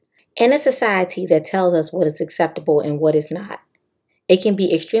In a society that tells us what is acceptable and what is not, it can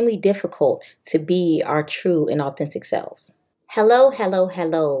be extremely difficult to be our true and authentic selves. Hello,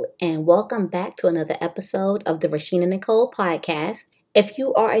 and welcome back to another episode of the Rashina Nicole podcast. If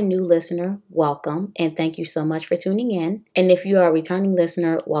you are a new listener, welcome, and thank you so much for tuning in. And if you are a returning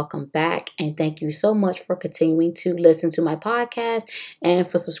listener, welcome back, and thank you so much for continuing to listen to my podcast and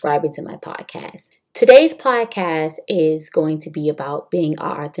for subscribing to my podcast. Today's podcast is going to be about being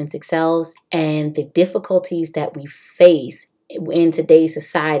our authentic selves and the difficulties that we face in today's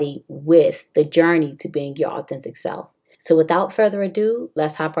society with the journey to being your authentic self. So without further ado,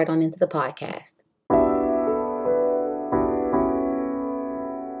 let's hop right on into the podcast.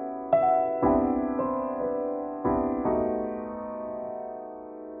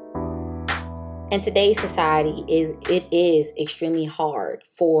 In today's society, it is extremely hard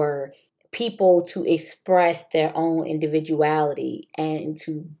for people to express their own individuality and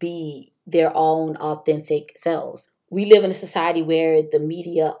to be their own authentic selves. We live in a society where the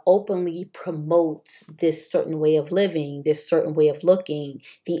media openly promotes this certain way of living, this certain way of looking,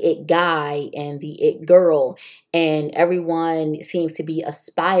 the it guy and the it girl, and everyone seems to be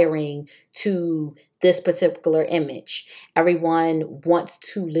aspiring to this particular image. Everyone wants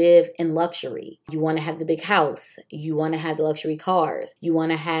to live in luxury. You want to have the big house. You want to have the luxury cars. You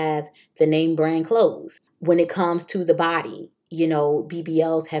want to have the name brand clothes. When it comes to the body,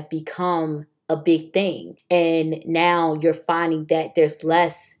 BBLs have become a big thing. And now you're finding that there's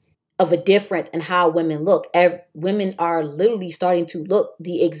less of a difference in how women look. Women are literally starting to look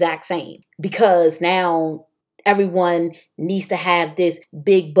the exact same because now everyone needs to have this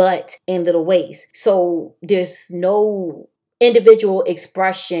big butt and little waist. So there's no individual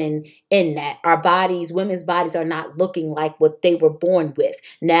expression in that. Women's bodies are not looking like what they were born with.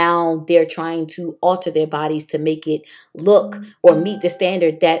 Now they're trying to alter their bodies to make it look or meet the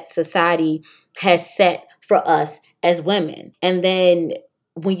standard that society has set for us as women. And then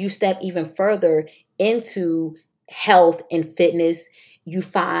when you step even further into health and fitness, you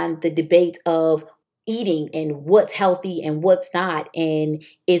find the debate of eating and what's healthy and what's not. And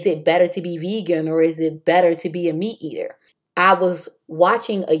is it better to be vegan or is it better to be a meat eater? I was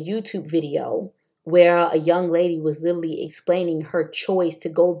watching a YouTube video where a young lady was literally explaining her choice to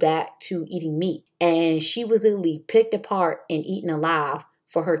go back to eating meat. And she was literally picked apart and eaten alive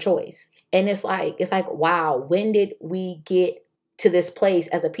for her choice. And it's like, wow, when did we get to this place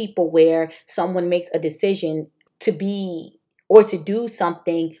as a people where someone makes a decision to be or to do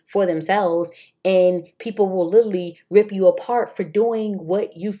something for themselves and people will literally rip you apart for doing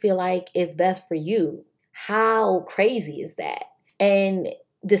what you feel like is best for you? How crazy is that? And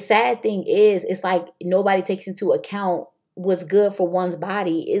the sad thing is, it's like nobody takes into account what's good for one's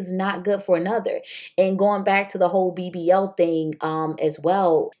body is not good for another. And going back to the whole BBL thing as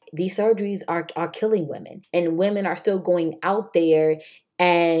well, these surgeries are killing women. And women are still going out there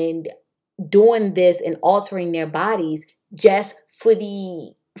and doing this and altering their bodies just for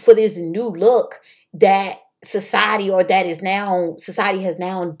this new look that society has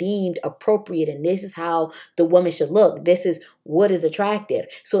now deemed appropriate, and this is how the woman should look. This is what is attractive.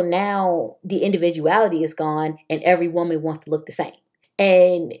 So now the individuality is gone and every woman wants to look the same.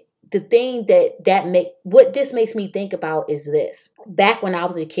 And the thing what this makes me think about is this. Back when I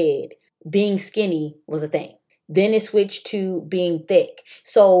was a kid, being skinny was a thing. Then it switched to being thick.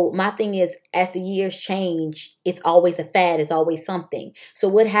 So my thing is, as the years change, it's always a fad. It's always something. So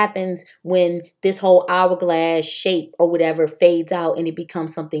what happens when this whole hourglass shape or whatever fades out and it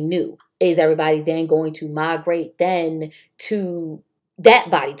becomes something new? Is everybody then going to migrate then to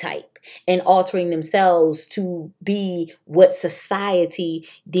that body type and altering themselves to be what society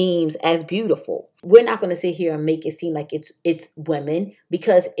deems as beautiful? We're not going to sit here and make it seem like it's women,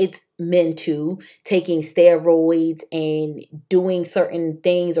 because it's men too, taking steroids and doing certain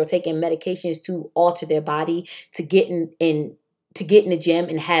things or taking medications to alter their body to get in the gym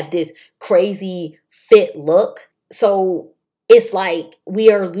and have this crazy fit look. So it's like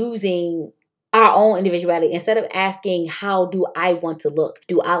we are losing our own individuality. Instead of asking, how do I want to look?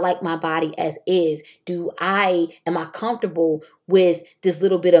 Do I like my body as is? Am I comfortable with this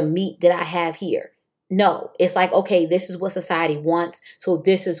little bit of meat that I have here? No, it's like, okay, this is what society wants, so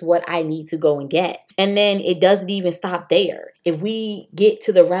this is what I need to go and get. And then it doesn't even stop there. If we get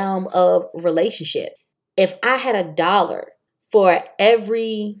to the realm of relationship, if I had $1 for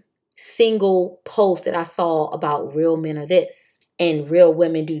every single post that I saw about real men are this and real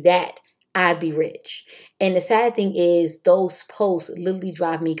women do that, I'd be rich. And the sad thing is, those posts literally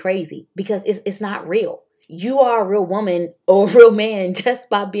drive me crazy because it's not real. You are a real woman or a real man just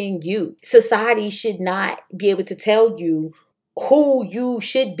by being you. Society should not be able to tell you who you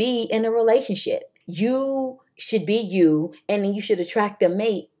should be in a relationship. You should be you, and then you should attract a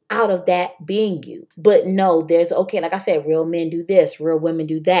mate out of that being you. But no, there's, okay, like I said, real men do this, real women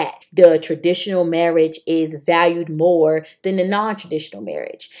do that. The traditional marriage is valued more than the non-traditional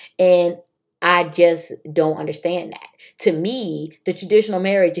marriage. And I just don't understand that. To me, the traditional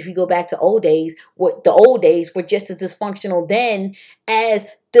marriage, if you go back to the old days were just as dysfunctional then as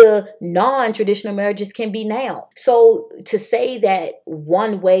the non-traditional marriages can be now. So to say that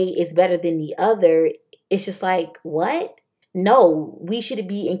one way is better than the other, it's just like, what? No, we should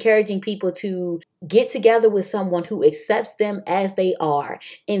be encouraging people to get together with someone who accepts them as they are,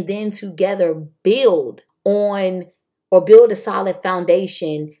 and then together build on, or build a solid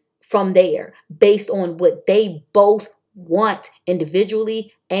foundation from there based on what they both want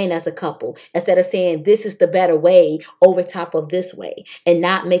individually and as a couple, instead of saying this is the better way over top of this way, and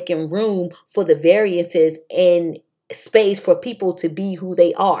not making room for the variances and space for people to be who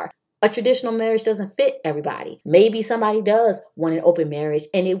they are. A traditional marriage doesn't fit everybody. Maybe somebody does want an open marriage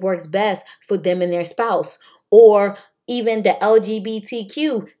and it works best for them and their spouse, or even the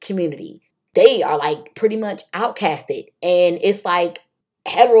LGBTQ community. They are like pretty much outcasted, and it's like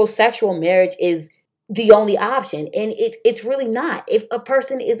heterosexual marriage is the only option, and it's really not. If a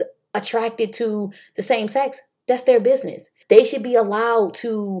person is attracted to the same sex, that's their business. They should be allowed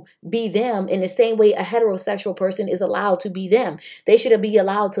to be them in the same way a heterosexual person is allowed to be them. They should be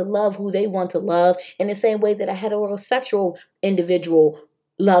allowed to love who they want to love in the same way that a heterosexual individual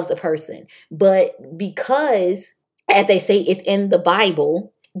loves a person. But because, as they say, it's in the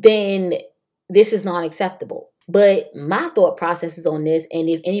Bible, then this is not acceptable. But my thought process is on this, and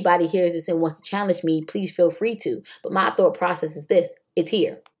if anybody hears this and wants to challenge me, please feel free to. But my thought process is this: it's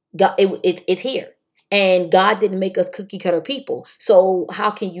here. It's here. And God didn't make us cookie cutter people. So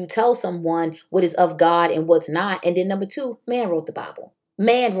how can you tell someone what is of God and what's not? And then number two, man wrote the Bible.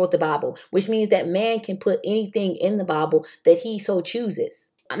 Man wrote the Bible, which means that man can put anything in the Bible that he so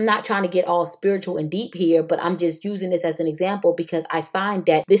chooses. I'm not trying to get all spiritual and deep here, but I'm just using this as an example because I find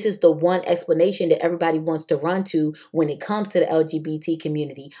that this is the one explanation that everybody wants to run to when it comes to the LGBT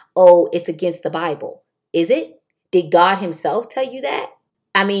community. Oh, it's against the Bible. Is it? Did God himself tell you that?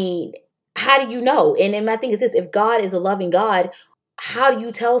 I mean, how do you know? And then my thing is this: if God is a loving God, how do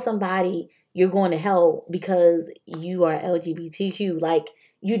you tell somebody you're going to hell because you are LGBTQ? Like,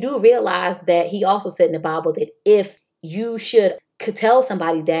 you do realize that he also said in the Bible that if you could tell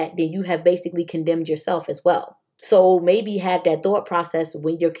somebody that, then you have basically condemned yourself as well. So maybe have that thought process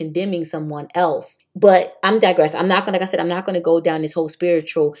when you're condemning someone else. But I'm digress. I'm not going to go down this whole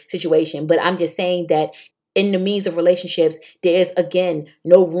spiritual situation, but I'm just saying that in the means of relationships, there is, again,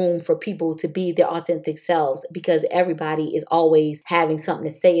 no room for people to be their authentic selves, because everybody is always having something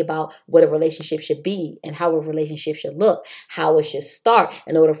to say about what a relationship should be and how a relationship should look, how it should start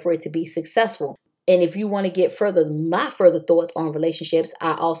in order for it to be successful. And if you want to get my further thoughts on relationships,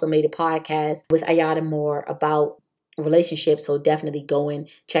 I also made a podcast with Ayada Moore about relationships, so definitely go and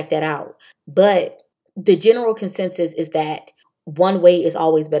check that out. But the general consensus is that one way is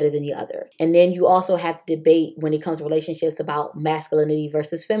always better than the other. And then you also have to debate when it comes to relationships about masculinity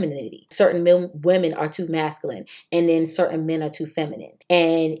versus femininity. Certain women are too masculine, and then certain men are too feminine.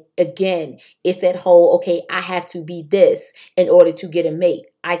 And again, it's that whole, okay, I have to be this in order to get a mate.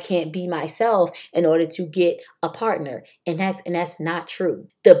 I can't be myself in order to get a partner. And that's not true.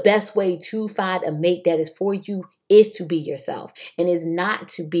 The best way to find a mate that is for you is to be yourself, and is not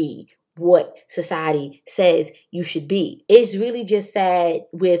to be what society says you should be. It's really just sad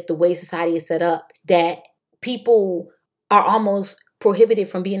with the way society is set up that people are almost prohibited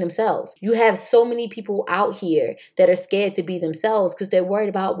from being themselves. You have so many people out here that are scared to be themselves because they're worried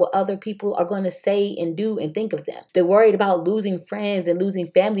about what other people are going to say and do and think of them. They're worried about losing friends and losing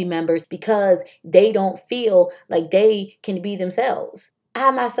family members because they don't feel like they can be themselves. I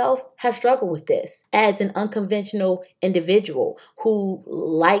myself have struggled with this as an unconventional individual who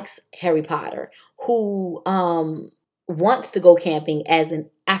likes Harry Potter, who wants to go camping as an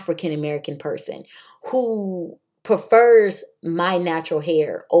African American person, who prefers my natural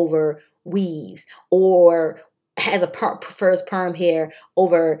hair over weaves, or prefers perm hair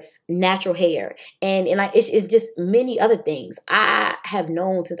over natural hair, and like it's just many other things. I have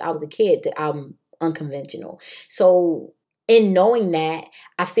known since I was a kid that I'm unconventional. So in knowing that,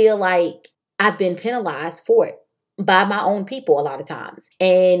 I feel like I've been penalized for it by my own people a lot of times,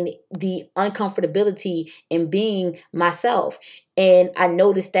 and the uncomfortability in being myself. And I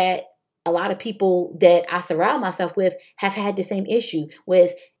noticed that a lot of people that I surround myself with have had the same issue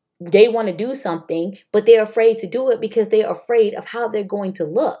with. They want to do something, but they're afraid to do it because they're afraid of how they're going to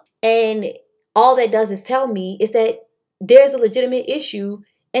look. And all that does is tell me is that there's a legitimate issue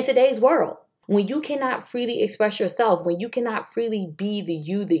in today's world. When you cannot freely express yourself, when you cannot freely be the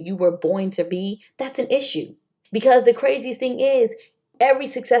you that you were born to be, that's an issue. Because the craziest thing is, every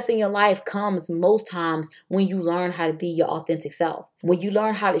success in your life comes most times when you learn how to be your authentic self. When you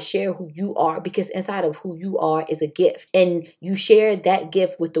learn how to share who you are, because inside of who you are is a gift. And you share that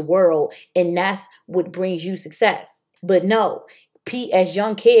gift with the world, and that's what brings you success. But no, as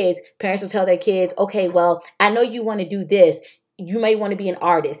young kids, parents will tell their kids, okay, well, I know you want to do this. You may want to be an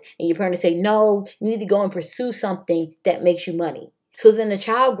artist. And your parents say, no, you need to go and pursue something that makes you money. So then the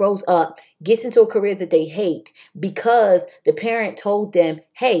child grows up, gets into a career that they hate because the parent told them,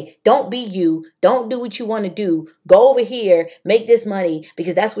 hey, don't be you. Don't do what you want to do. Go over here, make this money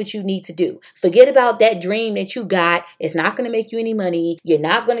because that's what you need to do. Forget about that dream that you got. It's not going to make you any money. You're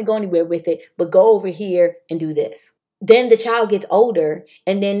not going to go anywhere with it, but go over here and do this. Then the child gets older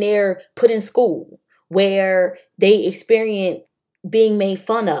and then they're put in school where they experience being made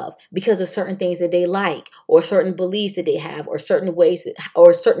fun of because of certain things that they like, or certain beliefs that they have, or certain ways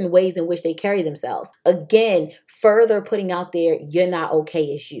in which they carry themselves. Again, further putting out there, you're not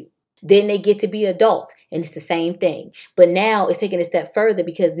okay as you. Then they get to be adults and it's the same thing. But now it's taking a step further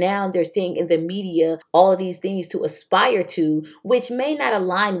because now they're seeing in the media all of these things to aspire to, which may not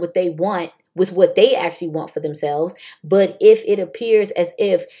align what they want with what they actually want for themselves. But if it appears as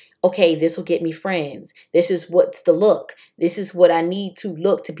if, okay, this will get me friends. This is what's the look. This is what I need to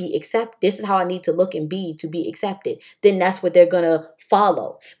look to be accepted. This is how I need to look and be to be accepted. Then that's what they're going to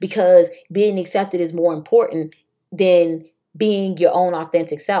follow, because being accepted is more important than being your own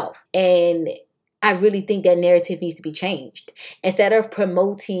authentic self. And I really think that narrative needs to be changed. Instead of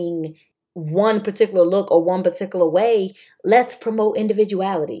promoting one particular look or one particular way, let's promote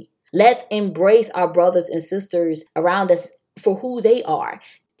individuality. Let's embrace our brothers and sisters around us for who they are.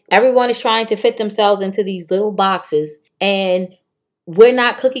 Everyone is trying to fit themselves into these little boxes, and we're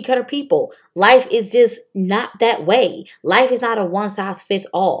not cookie cutter people. Life is just not that way. Life is not a one size fits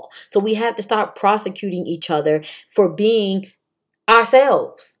all. So we have to start prosecuting each other for being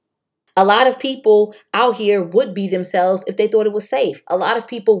ourselves. A lot of people out here would be themselves if they thought it was safe. A lot of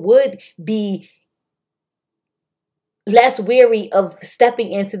people would be less weary of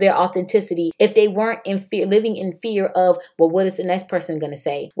stepping into their authenticity if they weren't in fear, living in fear of, well, what is the next person going to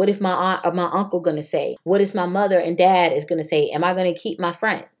say? What if my aunt or my uncle going to say? What is my mother and dad is going to say? Am I going to keep my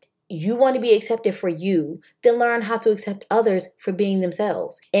friend? You want to be accepted for you, then learn how to accept others for being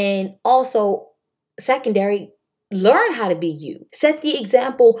themselves. And also, secondary, learn how to be you. Set the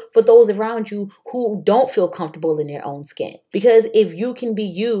example for those around you who don't feel comfortable in their own skin. Because if you can be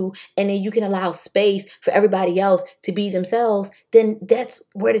you and then you can allow space for everybody else to be themselves, then that's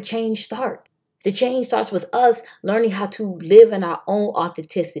where the change starts. The change starts with us learning how to live in our own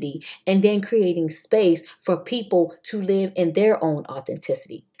authenticity and then creating space for people to live in their own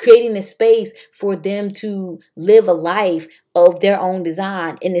authenticity. Creating a space for them to live a life of their own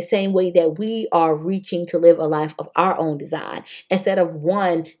design in the same way that we are reaching to live a life of our own design instead of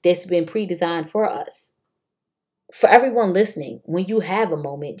one that's been pre-designed for us. For everyone listening, when you have a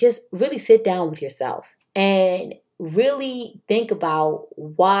moment, just really sit down with yourself and really think about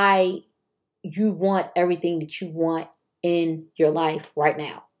why you want everything that you want in your life right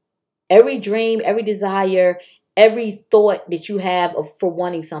now. Every dream, every desire, every thought that you have for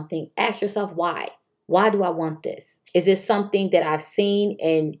wanting something, ask yourself why. Why do I want this? Is this something that I've seen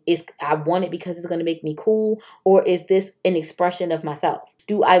and I want it because it's going to make me cool? Or is this an expression of myself?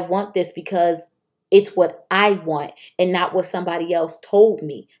 Do I want this because it's what I want and not what somebody else told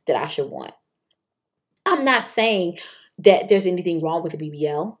me that I should want? I'm not saying that there's anything wrong with the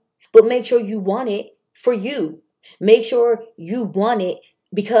BBL. But make sure you want it for you. Make sure you want it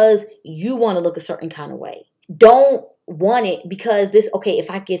because you want to look a certain kind of way. Don't want it because if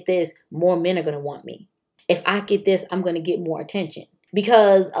I get this, more men are going to want me. If I get this, I'm going to get more attention.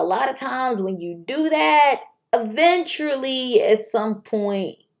 Because a lot of times when you do that, eventually at some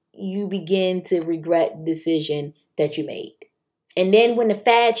point, you begin to regret the decision that you made. And then when the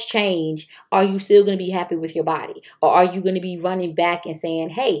fads change, are you still going to be happy with your body? Or are you going to be running back and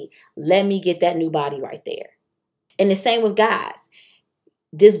saying, hey, let me get that new body right there? And the same with guys.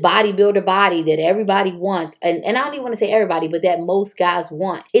 This bodybuilder body that everybody wants, and I don't even want to say everybody, but that most guys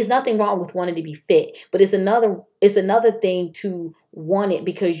want. There's nothing wrong with wanting to be fit, but it's another thing to want it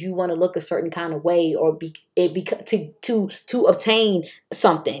because you want to look a certain kind of way or to obtain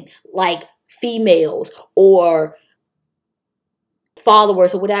something like females or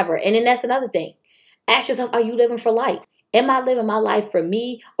followers or whatever. And then that's another thing. Ask yourself, are you living for likes? Am I living my life for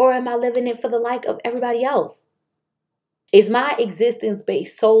me or am I living it for the like of everybody else? Is my existence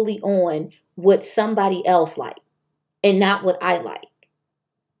based solely on what somebody else likes? and not what I like.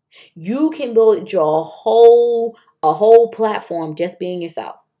 You can build a whole platform just being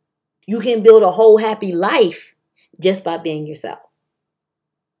yourself. You can build a whole happy life just by being yourself.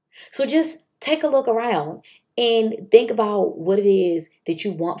 So just take a look around and think about what it is that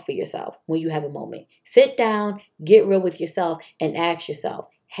you want for yourself when you have a moment. Sit down, get real with yourself, and ask yourself,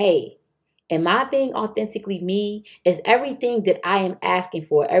 hey, am I being authentically me? Is everything that I am asking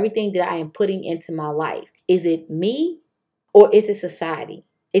for, everything that I am putting into my life, is it me or is it society?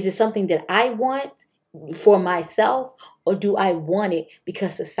 Is it something that I want for myself, or do I want it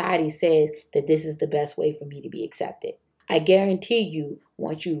because society says that this is the best way for me to be accepted? I guarantee you,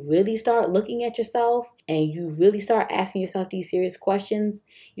 once you really start looking at yourself and you really start asking yourself these serious questions,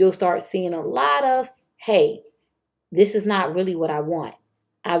 you'll start seeing a lot of, hey, this is not really what I want.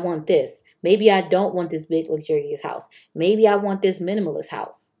 I want this. Maybe I don't want this big luxurious house. Maybe I want this minimalist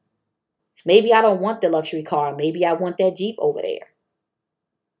house. Maybe I don't want the luxury car. Maybe I want that Jeep over there.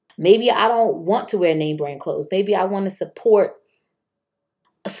 Maybe I don't want to wear name brand clothes. Maybe I want to support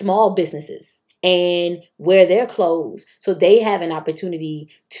small businesses and wear their clothes so they have an opportunity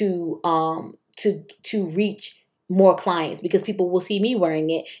to reach more clients, because people will see me wearing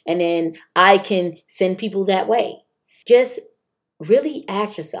it and then I can send people that way. Just really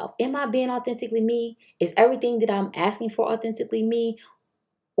ask yourself, am I being authentically me? Is everything that I'm asking for authentically me,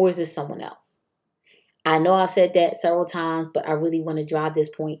 or is this someone else? I know I've said that several times, but I really want to drive this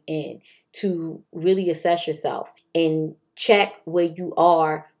point in to really assess yourself and check where you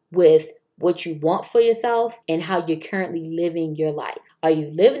are with what you want for yourself and how you're currently living your life. Are you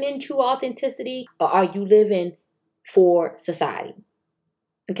living in true authenticity, or are you living for society?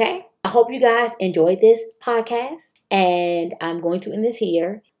 Okay? I hope you guys enjoyed this podcast, and I'm going to end this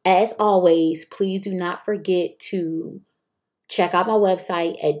here. As always, please do not forget to check out my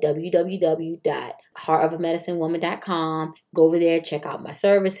website at www.heartofamedicinewoman.com. Go over there, check out my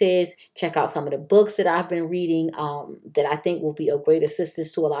services, check out some of the books that I've been reading that I think will be of great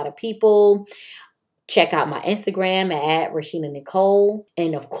assistance to a lot of people. Check out my Instagram at Rashina Nicole.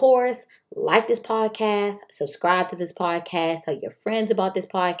 And of course, like this podcast, subscribe to this podcast, tell your friends about this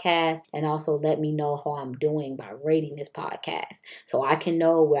podcast, and also let me know how I'm doing by rating this podcast so I can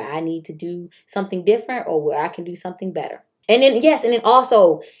know where I need to do something different or where I can do something better. And then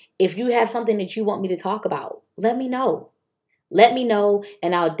also, if you have something that you want me to talk about, let me know. Let me know,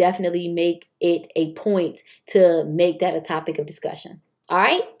 and I'll definitely make it a point to make that a topic of discussion. All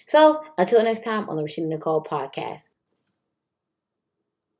right? So, until next time on the Rashina Nicole podcast,